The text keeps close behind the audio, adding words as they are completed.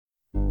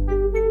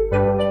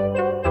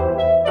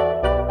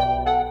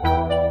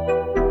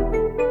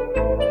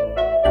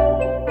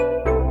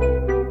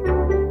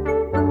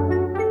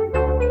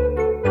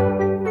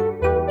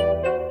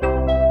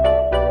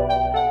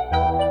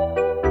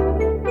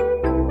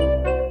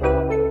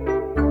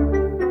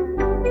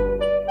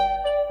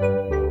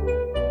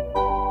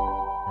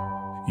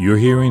You're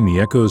hearing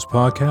the Echoes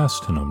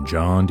podcast, and I'm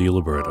John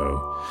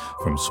DiLiberto.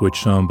 From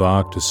Switched on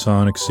Bach to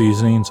Sonic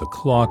Seasonings, A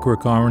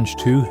Clockwork Orange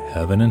to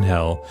Heaven and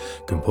Hell,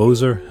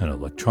 composer and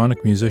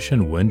electronic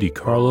musician Wendy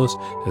Carlos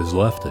has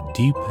left a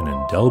deep and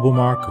indelible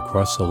mark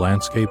across the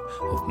landscape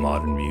of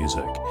modern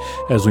music.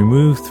 As we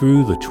move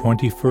through the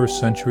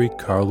 21st century,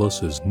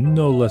 Carlos is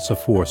no less a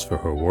force for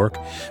her work,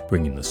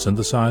 bringing the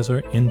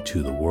synthesizer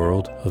into the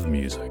world of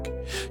music.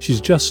 She's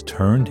just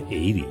turned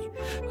 80.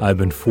 I've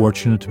been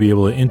fortunate to be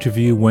able to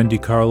interview Wendy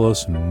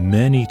Carlos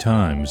many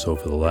times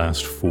over the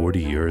last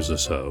 40 years or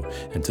so,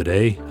 and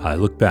today I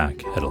look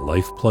back at a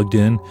life plugged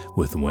in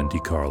with Wendy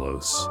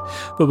Carlos.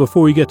 But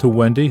before we get to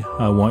Wendy,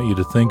 I want you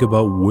to think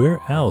about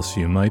where else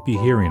you might be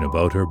hearing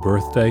about her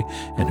birthday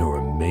and her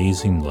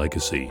amazing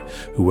legacy.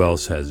 Who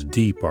else has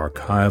deep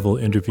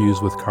archival interviews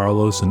with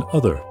Carlos and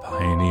other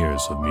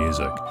pioneers of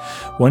music?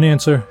 One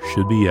answer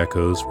should be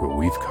Echoes, where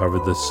we've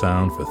covered this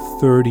sound for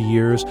 30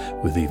 years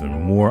with even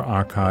more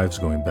archives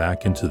going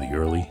back into the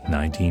early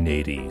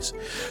 1980s.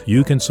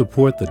 You can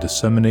support the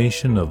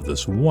dissemination of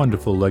this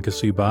wonderful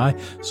legacy by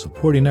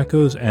supporting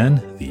Echoes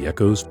and the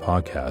Echoes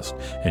podcast,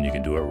 and you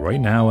can do it right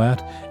now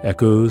at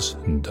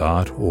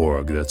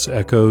echoes.org. That's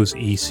Echoes,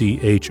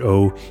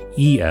 ECHOES.org,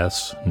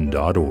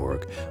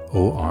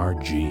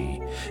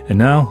 O-R-G. And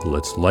now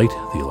let's light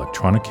the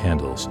electronic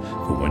candles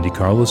for Wendy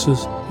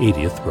Carlos's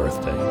 80th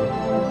birthday.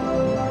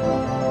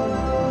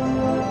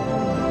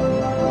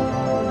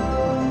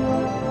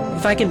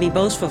 If I can be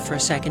boastful for a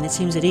second, it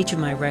seems that each of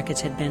my records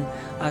had been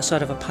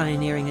sort of a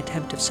pioneering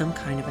attempt of some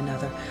kind of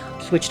another.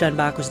 Switched on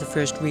Bach was the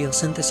first real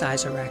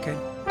synthesizer record.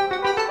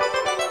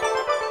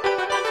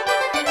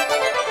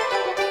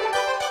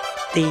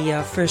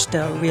 The first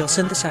real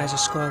synthesizer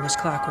score was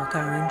Clockwork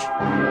Orange.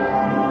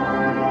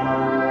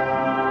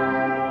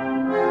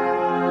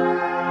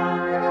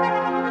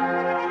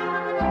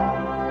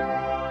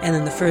 And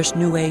then the first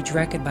New Age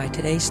record by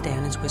today's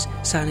standards was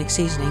Sonic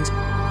Seasonings.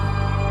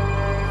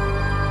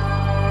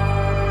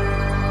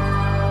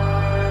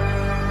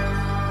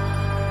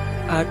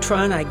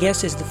 Tron, I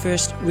guess, is the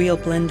first real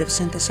blend of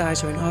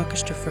synthesizer and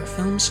orchestra for a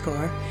film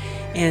score.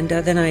 And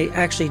then I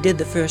actually did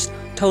the first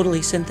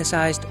totally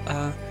synthesized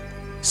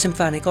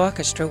symphonic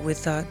orchestra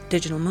with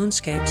digital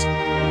moonscapes.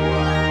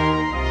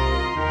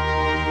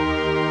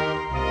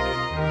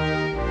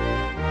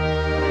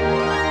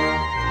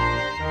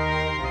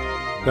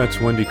 That's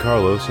Wendy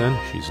Carlos, and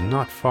she's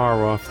not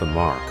far off the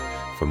mark.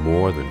 For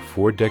more than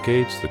 4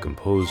 decades, the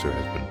composer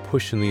has been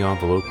pushing the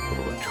envelope of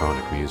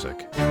electronic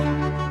music.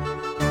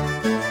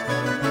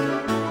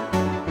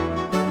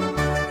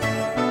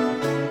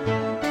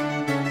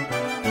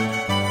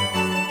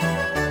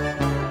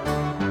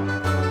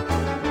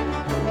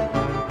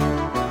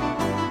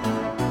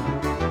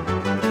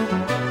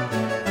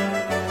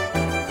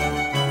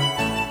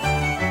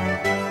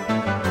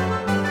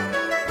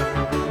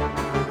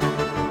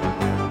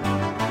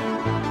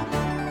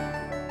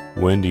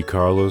 Wendy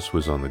Carlos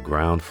was on the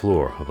ground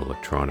floor of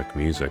electronic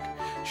music.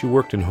 She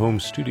worked in home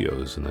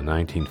studios in the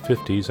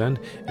 1950s and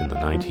in the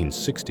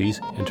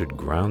 1960s entered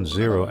ground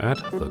zero at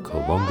the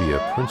Columbia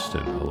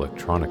Princeton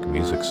Electronic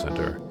Music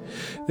Center.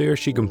 There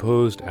she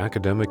composed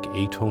academic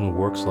atonal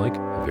works like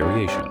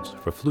Variations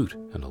for Flute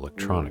and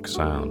Electronic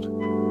Sound.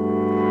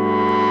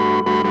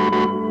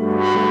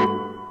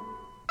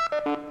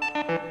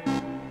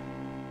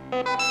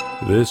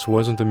 This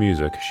wasn't the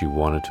music she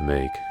wanted to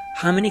make.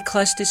 How many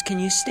clusters can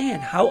you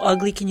stand? How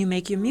ugly can you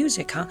make your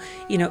music?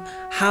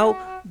 How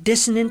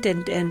dissonant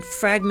and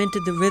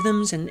fragmented the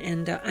rhythms, and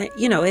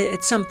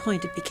at some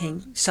point it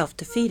became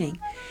self-defeating.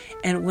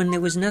 And when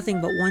there was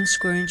nothing but 1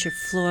 square inch of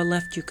floor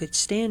left you could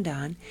stand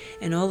on,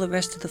 and all the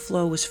rest of the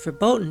floor was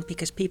verboten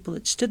because people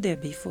had stood there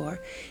before,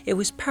 it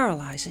was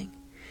paralyzing.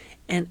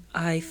 And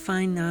I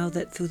find now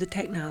that through the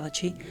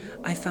technology,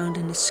 I found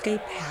an escape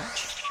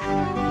hatch.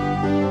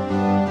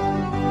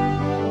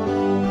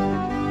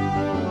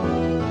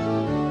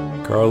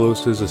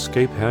 Carlos's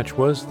escape hatch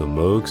was the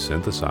Moog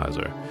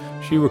synthesizer.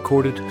 She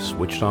recorded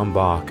Switched on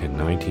Bach in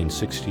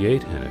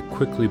 1968, and it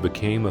quickly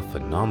became a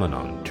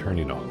phenomenon,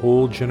 turning a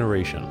whole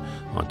generation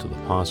onto the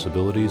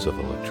possibilities of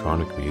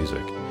electronic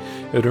music.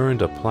 It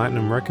earned a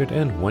platinum record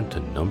and went to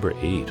number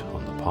 8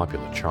 on the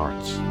popular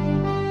charts.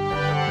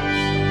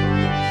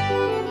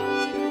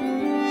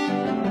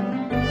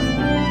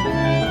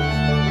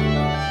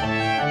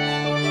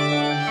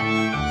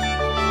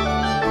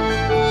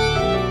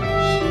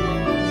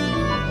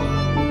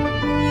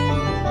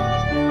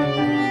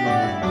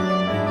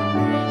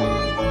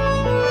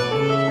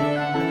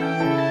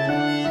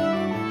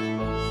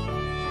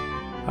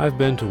 I've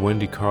been to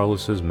Wendy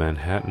Carlos's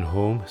Manhattan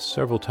home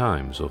several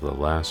times over the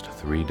last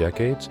 3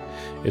 decades.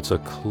 It's a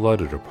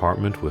cluttered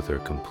apartment with her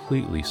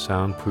completely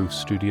soundproof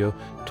studio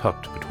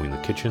tucked between the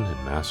kitchen and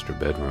master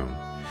bedroom.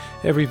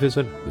 Every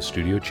visit, the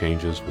studio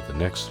changes with the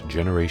next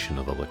generation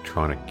of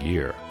electronic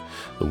gear.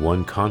 The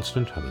one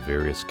constant are the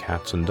various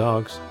cats and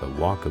dogs that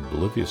walk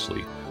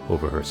obliviously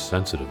over her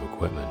sensitive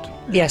equipment.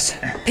 Yes.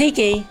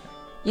 Peaky,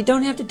 you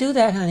don't have to do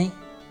that, honey.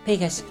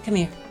 Peakus, come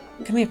here.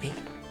 Come here,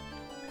 Peaky.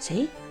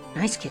 See?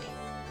 Nice kitty.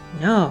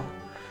 No.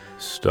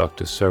 Stuck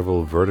to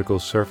several vertical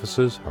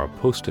surfaces are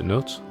Post-it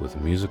notes with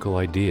musical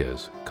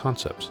ideas,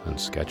 concepts, and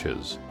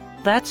sketches.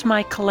 That's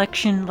my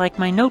collection, like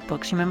my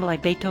notebooks. You remember,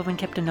 like Beethoven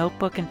kept a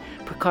notebook, and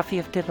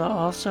Prokofiev did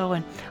also,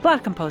 and a lot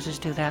of composers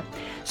do that.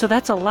 So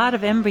that's a lot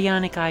of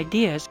embryonic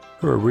ideas.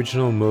 Her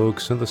original Moog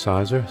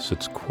synthesizer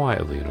sits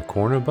quietly in a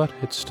corner, but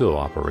it's still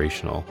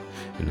operational.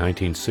 In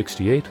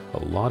 1968, a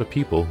lot of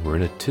people were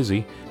in a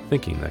tizzy,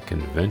 thinking that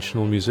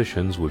conventional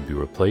musicians would be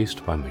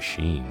replaced by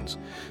machines.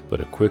 But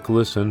a quick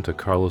listen to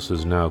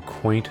Carlos's now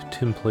quaint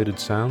tin-plated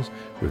sounds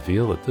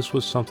reveal that this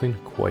was something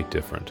quite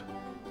different.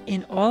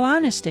 In all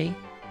honesty,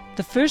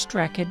 the first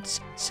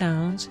record's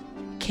sounds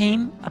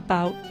came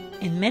about,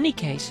 in many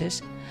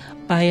cases,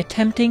 by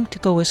attempting to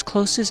go as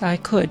close as I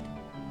could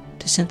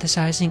to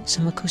synthesizing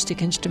some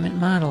acoustic instrument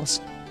models.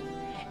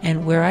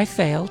 And where I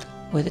failed,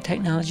 where the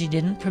technology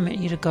didn't permit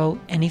you to go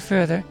any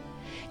further,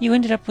 you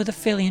ended up with a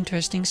fairly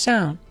interesting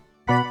sound.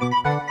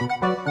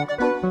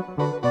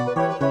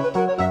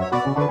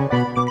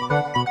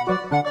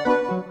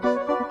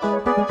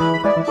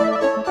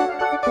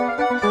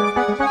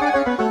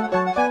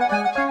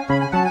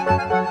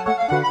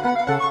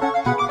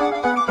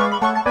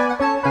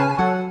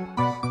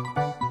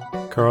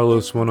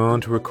 Carlos went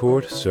on to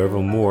record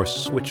several more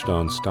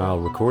switched-on style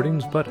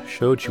recordings, but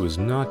showed she was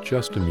not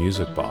just a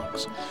music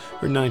box.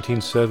 Her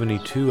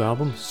 1972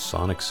 album,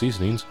 Sonic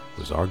Seasonings,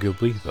 was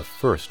arguably the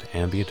first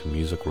ambient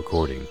music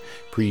recording,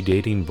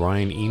 predating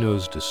Brian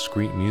Eno's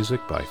discrete music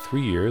by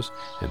 3 years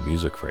and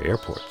Music for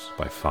Airports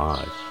by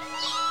 5.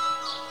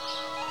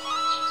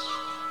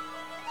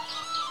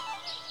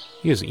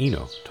 Here's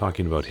Eno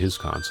talking about his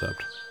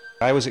concept.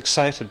 I was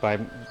excited by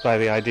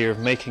the idea of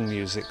making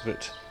music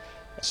that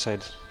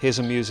said, here's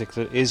a music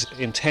that is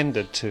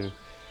intended to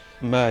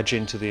merge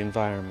into the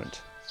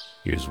environment.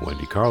 Here's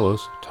Wendy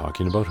Carlos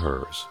talking about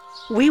hers.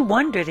 We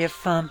wondered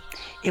if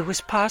it was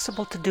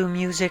possible to do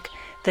music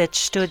that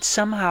stood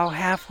somehow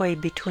halfway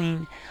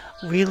between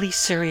really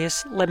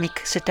serious, let me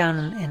sit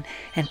down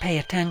and pay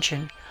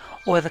attention,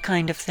 or the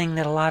kind of thing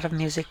that a lot of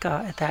music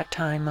at that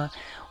time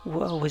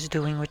was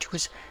doing, which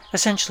was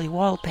essentially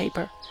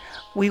wallpaper.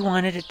 We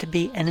wanted it to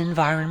be an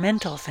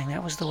environmental thing.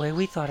 That was the way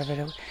we thought of it.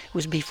 It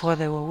was before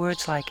there were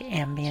words like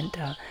ambient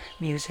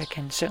music,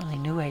 and certainly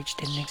New Age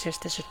didn't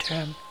exist as a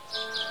term.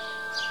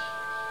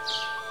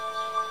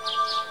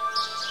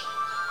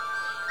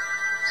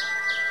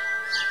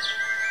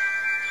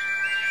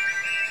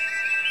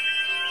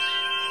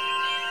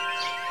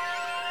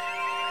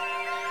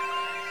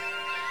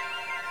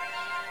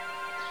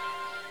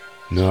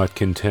 Not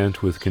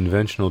content with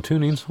conventional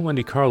tunings,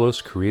 Wendy Carlos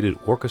created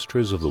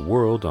orchestras of the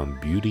world on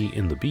Beauty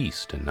and the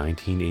Beast in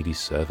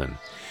 1987.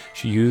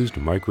 She used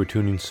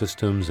microtuning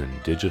systems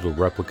and digital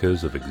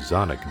replicas of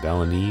exotic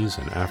Balinese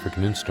and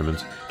African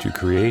instruments to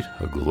create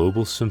a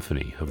global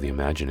symphony of the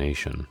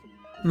imagination.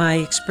 My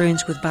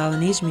experience with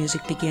Balinese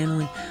music began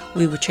when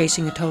we were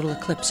chasing a total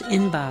eclipse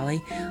in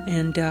Bali,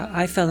 and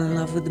I fell in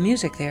love with the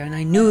music there. And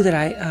I knew that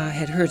I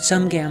had heard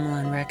some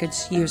gamelan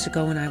records years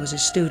ago when I was a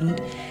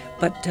student,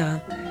 but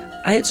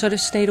I had sort of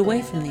stayed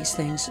away from these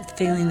things,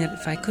 feeling that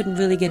if I couldn't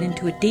really get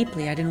into it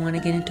deeply, I didn't want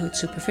to get into it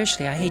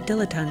superficially. I hate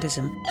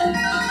dilettantism.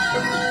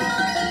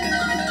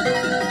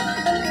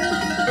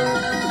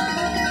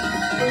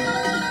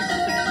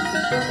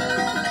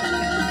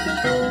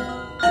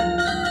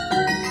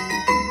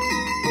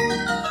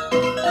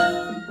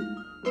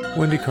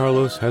 Wendy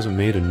Carlos hasn't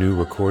made a new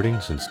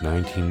recording since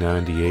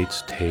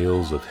 1998's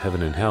Tales of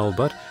Heaven and Hell,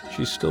 but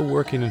she's still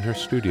working in her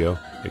studio,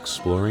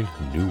 exploring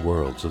new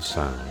worlds of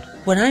sound.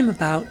 What I'm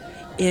about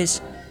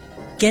is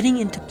getting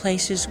into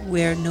places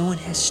where no one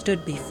has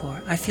stood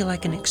before. I feel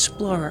like an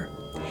explorer.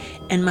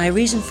 And my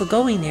reason for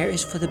going there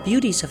is for the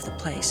beauties of the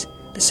place.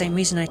 The same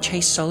reason I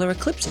chase solar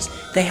eclipses.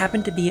 They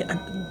happen to be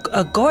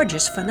a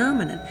gorgeous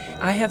phenomenon.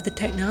 I have the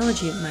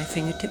technology at my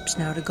fingertips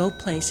now to go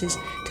places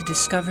to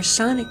discover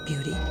sonic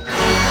beauty.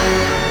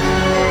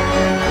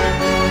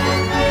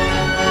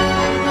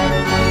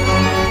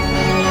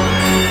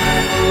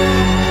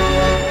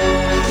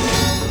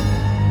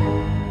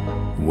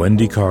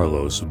 Wendy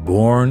Carlos,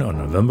 born on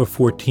November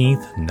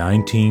 14th,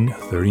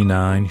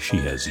 1939. She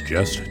has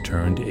just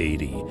turned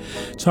 80.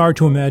 It's hard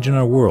to imagine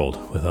our world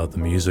without the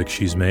music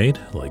she's made,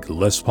 like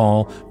Les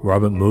Paul,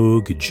 Robert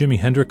Moog, Jimi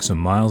Hendrix,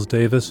 and Miles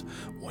Davis.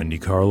 Wendy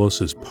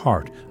Carlos is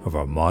part of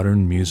our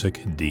modern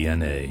music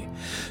DNA.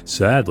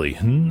 Sadly,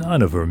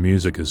 none of her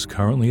music is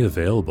currently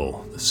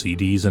available. The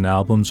CDs and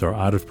albums are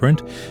out of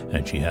print,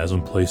 and she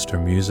hasn't placed her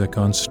music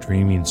on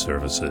streaming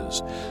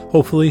services.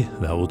 Hopefully,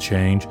 that will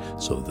change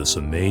so this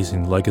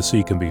amazing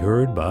legacy can be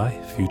heard by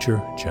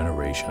future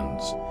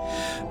generations.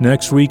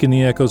 Next week in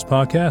the Echoes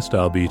podcast,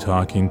 I'll be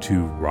talking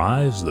to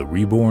Rise, the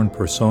reborn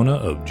persona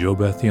of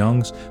JoBeth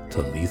Young's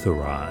Talitha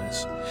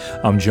Rise.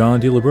 I'm John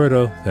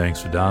DiLiberto.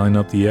 Thanks for dialing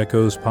up the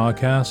Echoes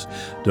podcast.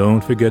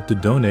 Don't forget to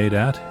donate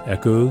at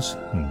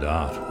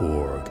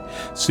echoes.org.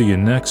 See you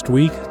next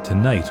week,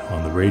 tonight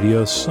on the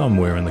radio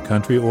somewhere in the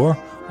country, or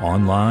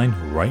online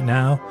right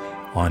now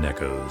on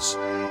Echoes.